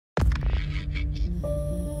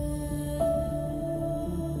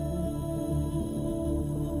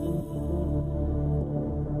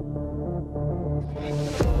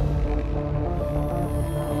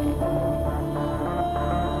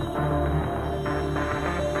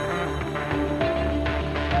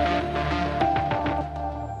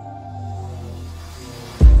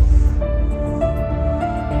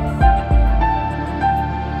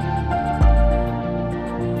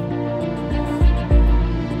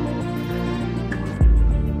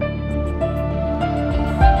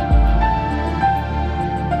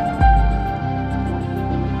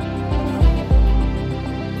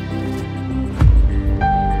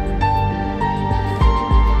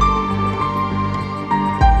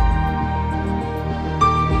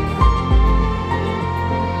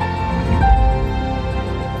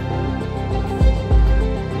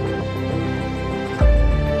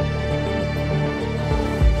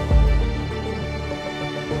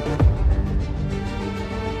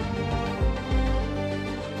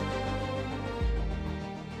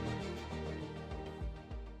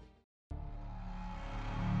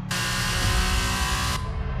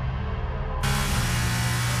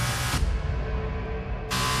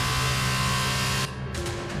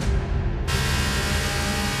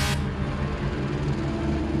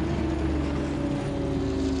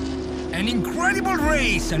An incredible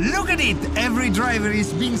race! Look at it! Every driver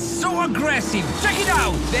is being so aggressive! Check it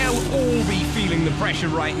out! They'll all be feeling the pressure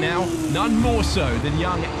right now. None more so than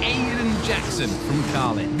young Aiden Jackson from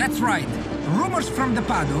Carlin. That's right. Rumors from the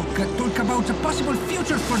paddock talk about a possible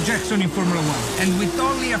future for Jackson in Formula 1. And with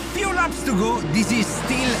only a few laps to go, this is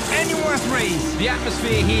still anyone's race. The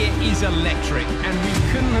atmosphere here is electric, and we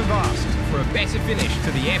couldn't have asked for a better finish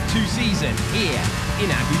to the F2 season here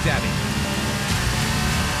in Abu Dhabi.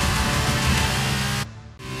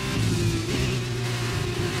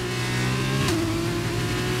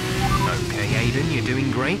 Okay, Aiden, you're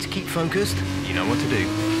doing great. Keep focused. You know what to do.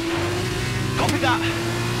 Copy that.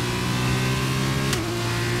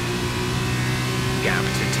 Gap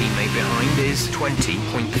to teammate behind is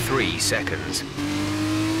 20.3 seconds.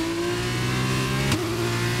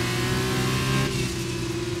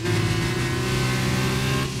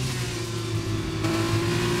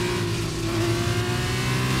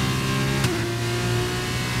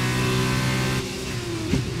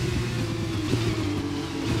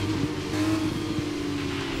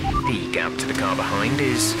 The gap to the car behind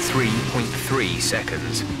is 3.3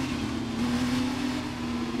 seconds.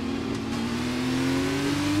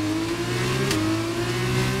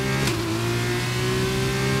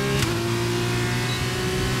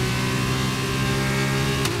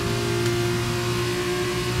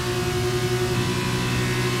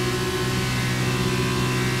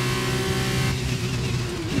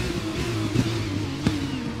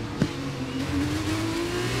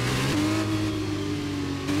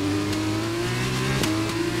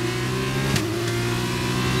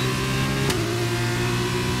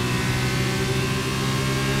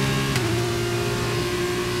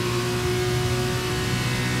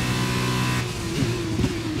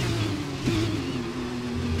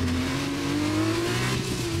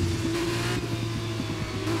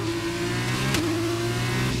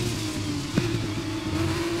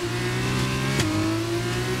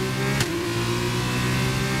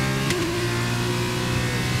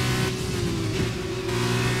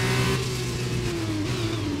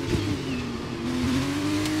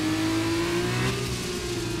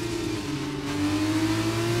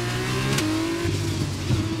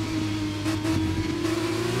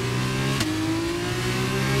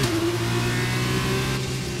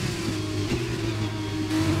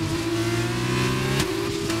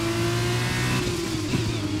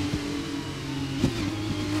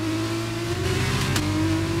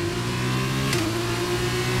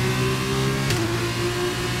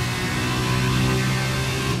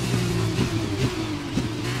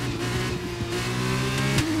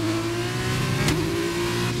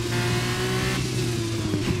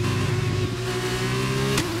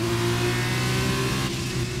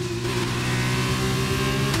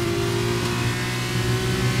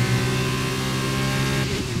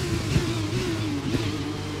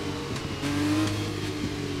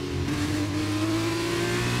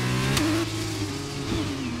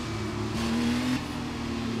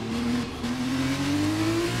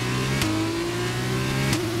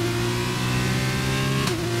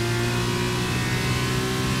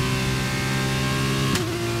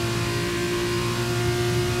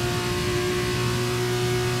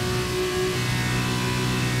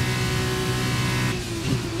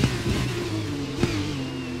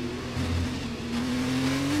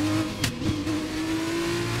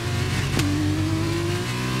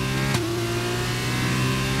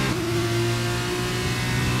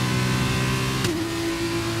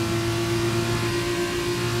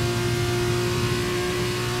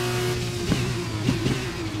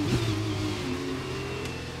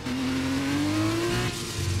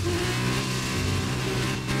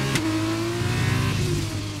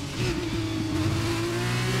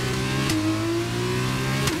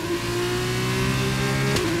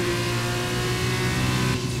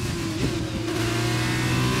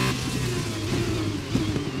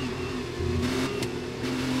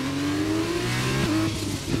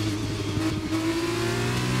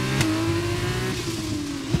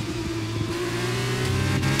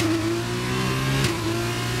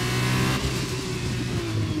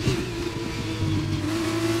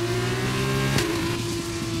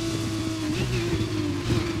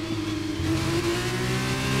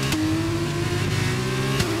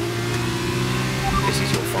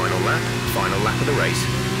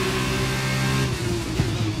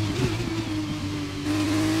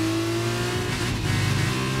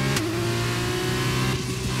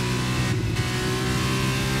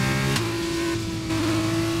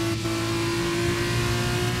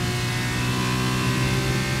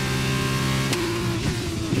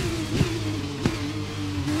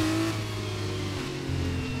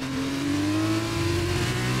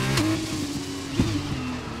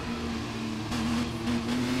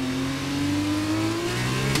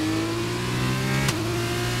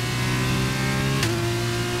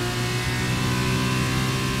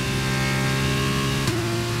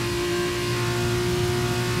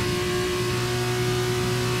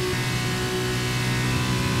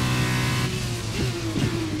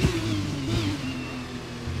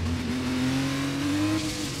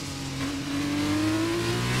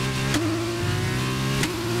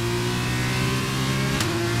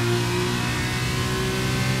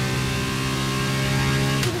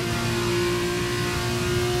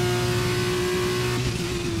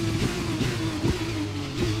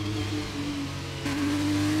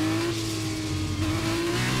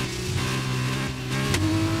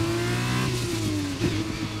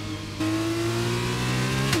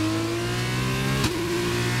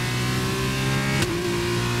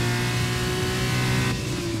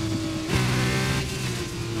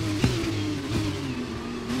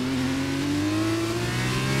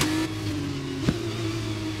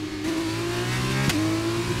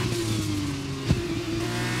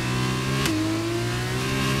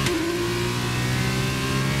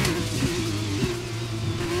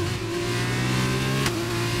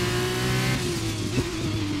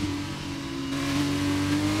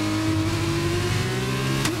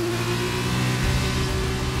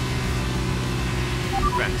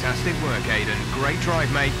 Fantastic work, Aiden. Great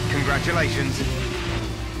drive, mate. Congratulations.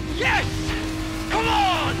 Yes! Come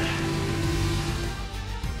on!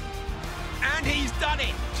 And he's done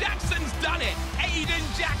it! Jackson's done it! Aiden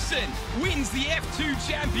Jackson wins the F2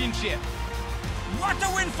 Championship! What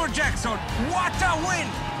a win for Jackson! What a win!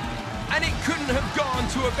 And it couldn't have gone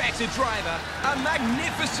to a better driver. A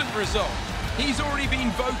magnificent result. He's already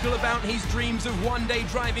been vocal about his dreams of one day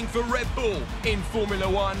driving for Red Bull in Formula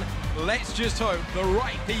One. Let's just hope the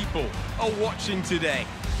right people are watching today.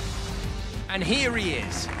 And here he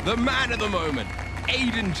is, the man of the moment,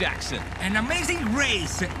 Aiden Jackson. An amazing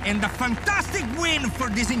race and a fantastic win for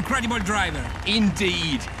this incredible driver.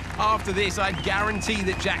 Indeed. After this, I guarantee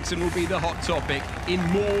that Jackson will be the hot topic in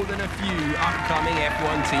more than a few upcoming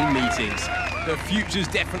F1 team meetings. The future's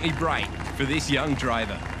definitely bright for this young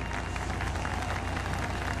driver.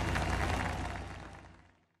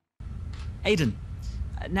 Aiden,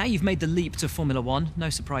 now you've made the leap to Formula One, no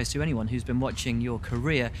surprise to anyone who's been watching your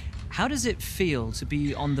career. How does it feel to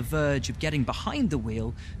be on the verge of getting behind the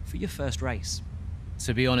wheel for your first race?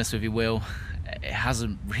 To be honest with you, Will, it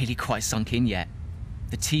hasn't really quite sunk in yet.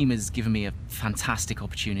 The team has given me a fantastic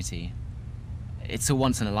opportunity. It's a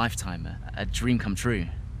once-in-a-lifetime, a dream come true.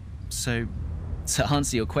 So, to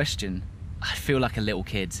answer your question, I feel like a little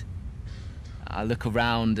kid. I look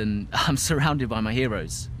around and I'm surrounded by my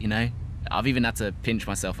heroes, you know? I've even had to pinch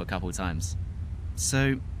myself a couple of times.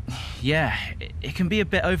 So, yeah, it can be a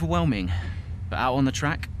bit overwhelming. But out on the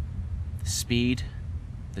track, the speed,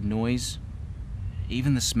 the noise,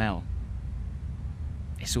 even the smell,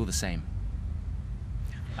 it's all the same.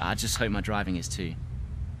 I just hope my driving is too.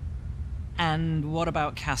 And what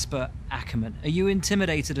about Casper Ackerman? Are you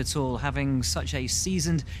intimidated at all having such a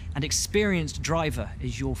seasoned and experienced driver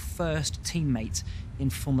as your first teammate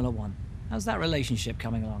in Formula One? How's that relationship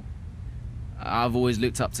coming along? I've always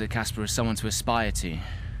looked up to Casper as someone to aspire to.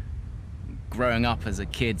 Growing up as a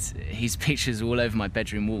kid, his pictures were all over my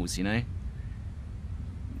bedroom walls, you know?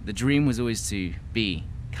 The dream was always to be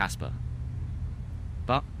Casper.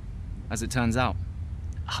 But, as it turns out,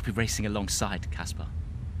 I'll be racing alongside Casper,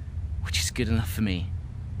 which is good enough for me.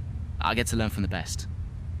 I get to learn from the best.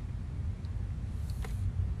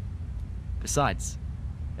 Besides,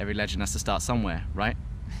 every legend has to start somewhere, right?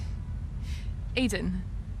 Aiden,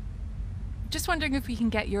 just wondering if we can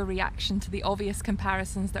get your reaction to the obvious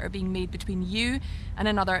comparisons that are being made between you and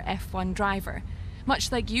another F1 driver.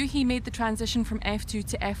 Much like you, he made the transition from F2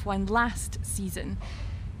 to F1 last season.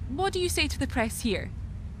 What do you say to the press here,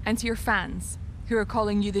 and to your fans, who are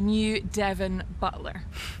calling you the new Devon Butler?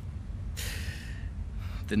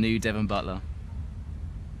 The new Devon Butler.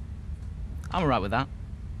 I'm alright with that.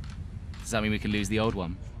 Does that mean we can lose the old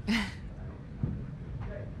one?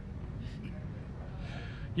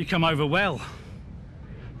 You come over well.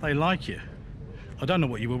 They like you. I don't know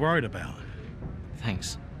what you were worried about.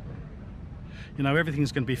 Thanks. You know,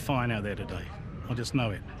 everything's going to be fine out there today. I just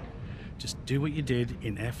know it. Just do what you did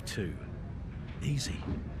in F2. Easy.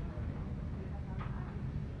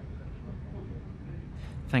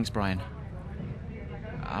 Thanks, Brian.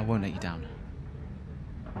 I won't let you down.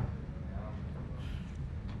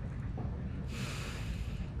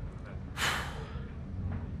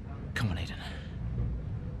 Come on, Aiden.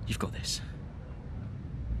 You've got this.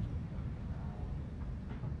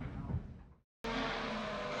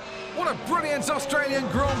 What a brilliant Australian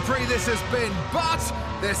Grand Prix this has been, but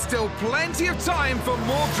there's still plenty of time for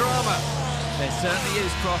more drama. There certainly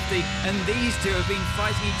is, Crofty, and these two have been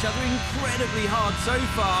fighting each other incredibly hard so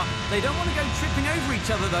far. They don't want to go tripping over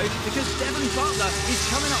each other, though, because Devon Butler is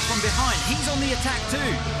coming up from behind. He's on the attack,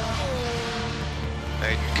 too.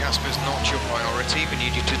 Aiden, Casper's not your priority. We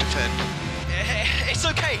need you to defend. It's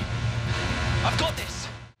okay. I've got this.